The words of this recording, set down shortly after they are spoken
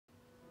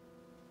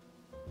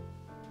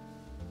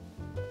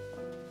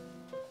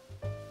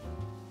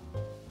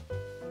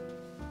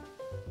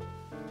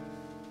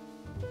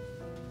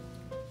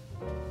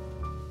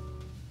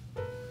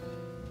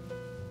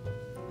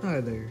Hi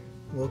there,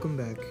 welcome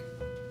back.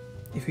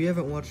 If you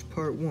haven't watched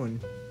part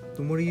 1,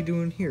 then what are you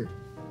doing here?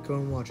 Go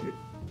and watch it.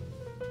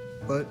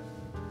 But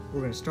we're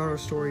gonna start our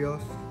story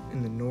off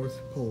in the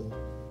North Pole.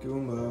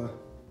 Goomba.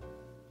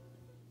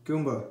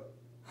 Goomba.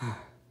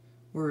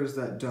 Where is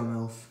that dumb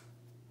elf?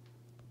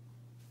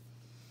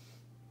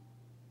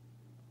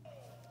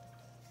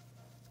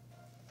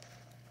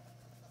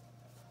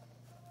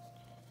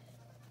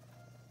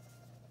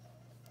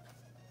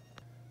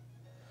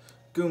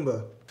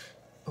 Goomba.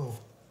 Oh.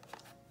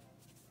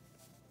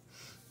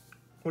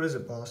 What is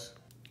it, boss?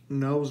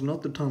 Now is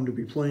not the time to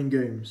be playing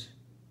games.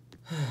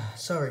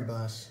 Sorry,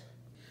 boss.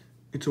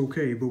 It's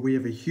okay, but we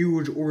have a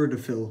huge order to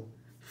fill.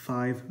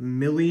 5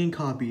 million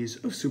copies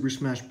of Super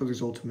Smash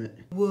Bros. Ultimate.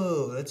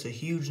 Whoa, that's a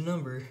huge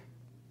number.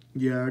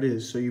 Yeah, it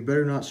is, so you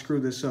better not screw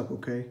this up,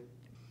 okay?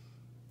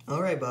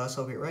 Alright, boss,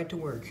 I'll get right to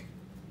work.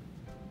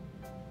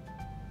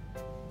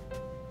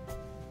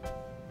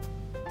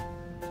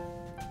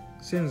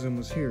 Santa's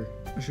almost here.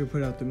 I should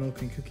put out the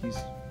milk and cookies.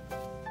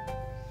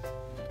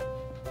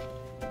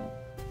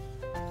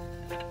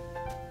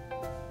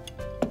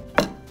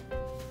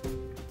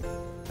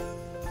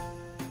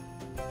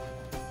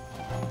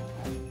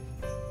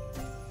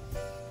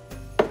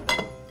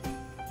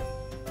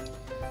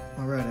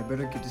 Alright, I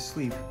better get to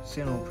sleep.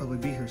 Santa will probably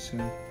be here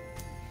soon.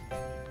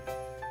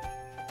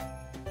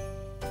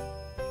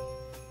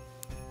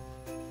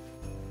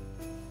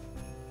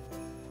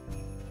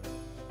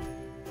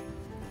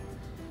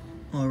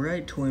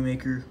 Alright, toy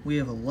maker, we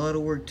have a lot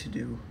of work to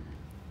do.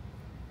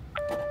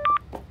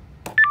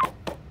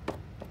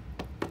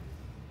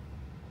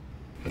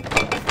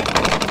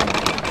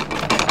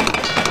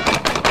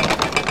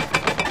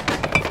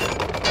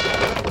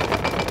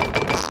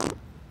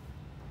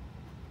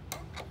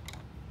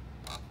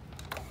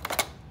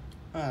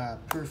 Ah,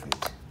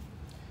 perfect.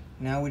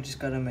 Now we just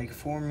gotta make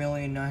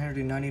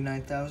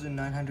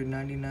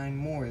 4,999,999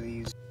 more of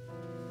these.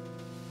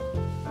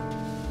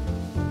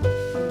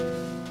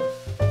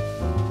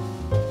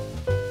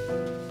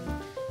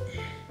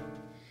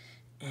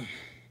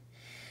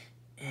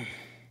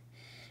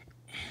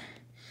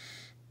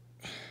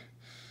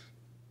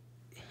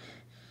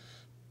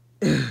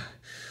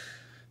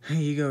 Here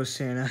you go,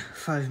 Santa.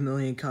 5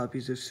 million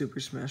copies of Super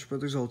Smash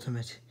Bros.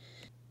 Ultimate.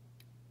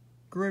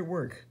 Great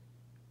work.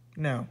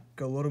 Now,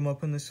 go load them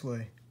up in the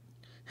sleigh.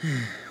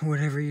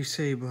 Whatever you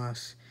say,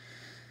 boss.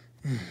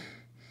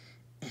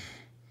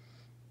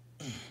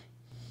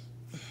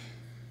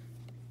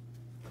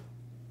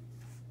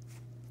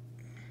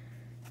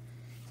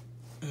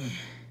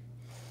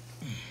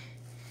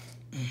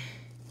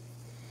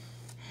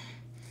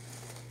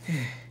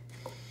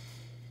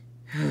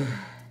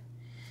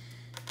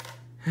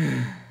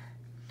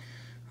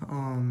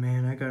 Oh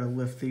man, I gotta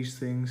lift these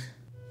things.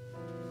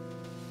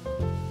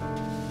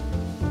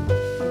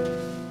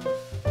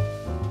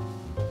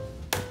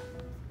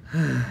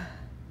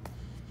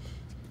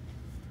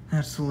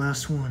 That's the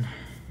last one.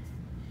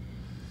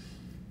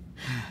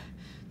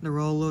 They're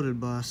all loaded,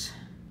 boss.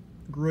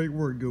 Great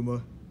work,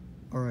 Goomba.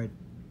 Alright,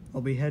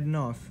 I'll be heading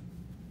off.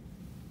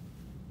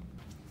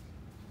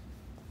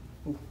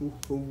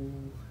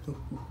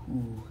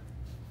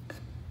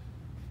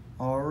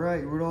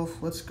 Alright,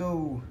 Rudolph, let's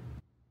go.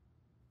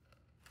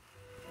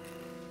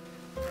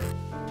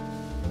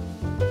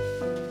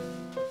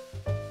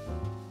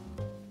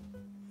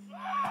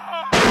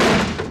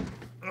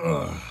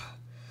 Ugh.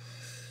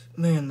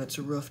 Man, that's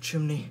a rough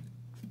chimney.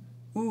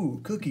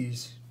 Ooh,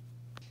 cookies.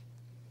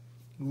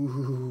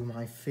 Ooh,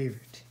 my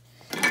favorite.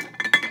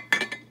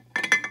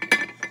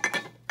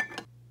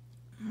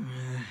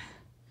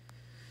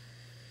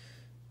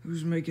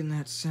 Who's making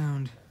that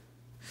sound?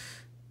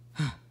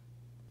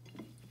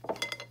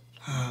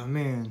 Oh,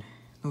 man,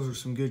 those are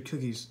some good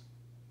cookies.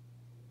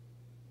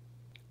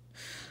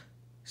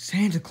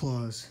 Santa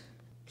Claus.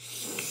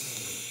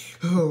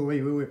 Oh,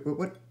 wait,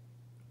 what?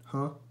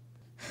 Huh?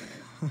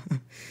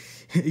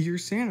 You're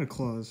Santa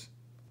Claus.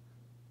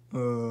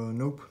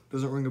 Nope,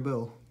 doesn't ring a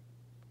bell.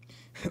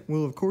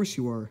 Well, of course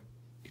you are.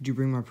 Did you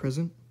bring my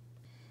present?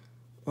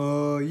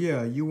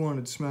 Yeah, you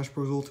wanted Smash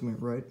Bros. Ultimate,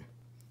 right?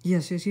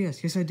 Yes,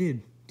 I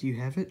did. Do you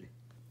have it?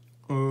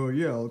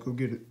 Yeah, I'll go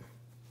get it.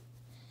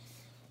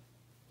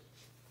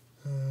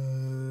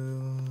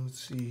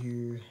 Let's see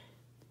here.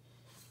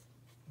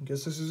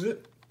 Guess this is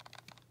it.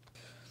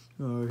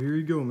 Here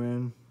you go,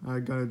 man.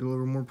 I gotta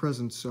deliver more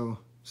presents, so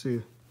see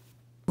ya.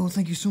 Oh,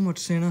 thank you so much,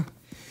 Santa.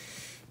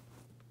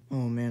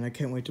 Oh man, I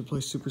can't wait to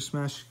play Super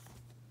Smash.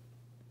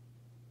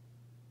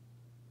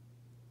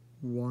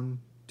 1,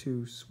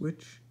 2,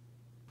 switch.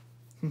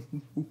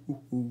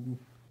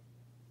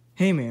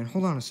 Hey man,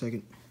 hold on a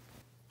second.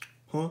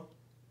 Huh?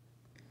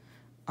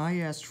 I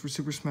asked for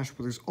Super Smash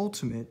Bros.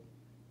 Ultimate,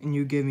 and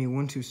you gave me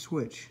 1, 2,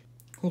 switch.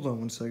 Hold on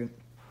one second.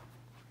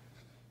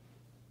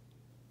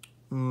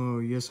 Oh,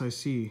 yes, I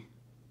see.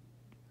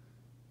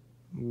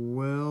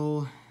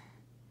 Well,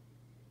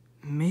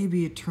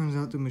 maybe it turns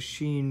out the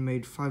machine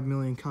made 5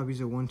 million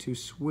copies of 1, 2,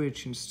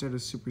 switch instead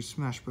of Super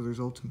Smash Bros.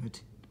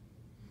 Ultimate.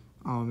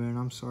 Oh man,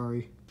 I'm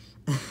sorry.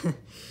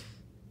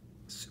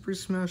 Super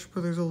Smash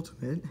Bros.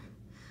 Ultimate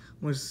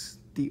was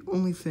the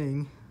only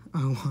thing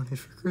I wanted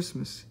for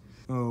Christmas.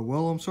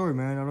 Well, I'm sorry,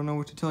 man. I don't know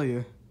what to tell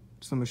you.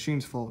 It's the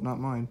machine's fault, not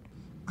mine.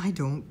 I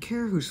don't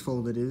care whose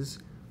fault it is.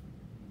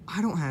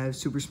 I don't have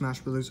Super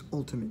Smash Bros.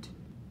 Ultimate.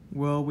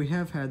 Well, we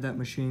have had that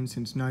machine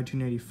since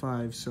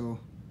 1985, so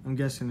I'm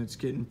guessing it's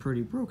getting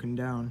pretty broken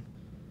down.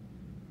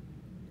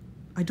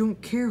 I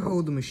don't care how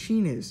old the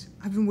machine is.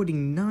 I've been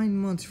waiting 9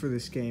 months for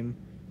this game.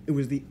 It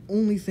was the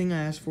only thing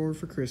I asked for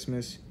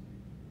Christmas,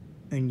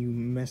 and you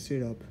messed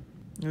it up.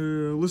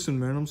 Listen,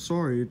 man, I'm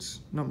sorry.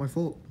 It's not my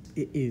fault.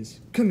 It is.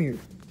 Come here.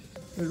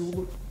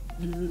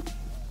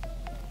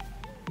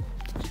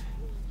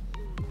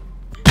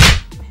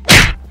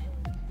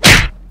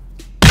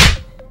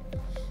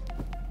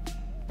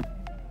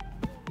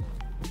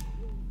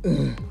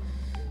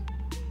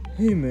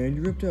 Hey, man,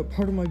 you ripped out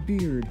part of my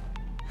beard.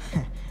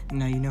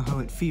 Now you know how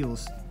it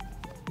feels.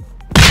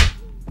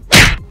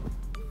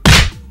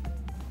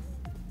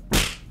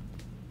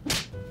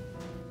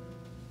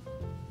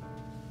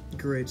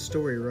 Great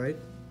story, right?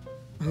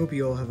 I hope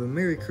you all have a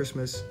Merry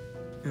Christmas,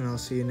 and I'll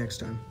see you next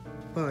time.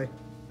 Bye.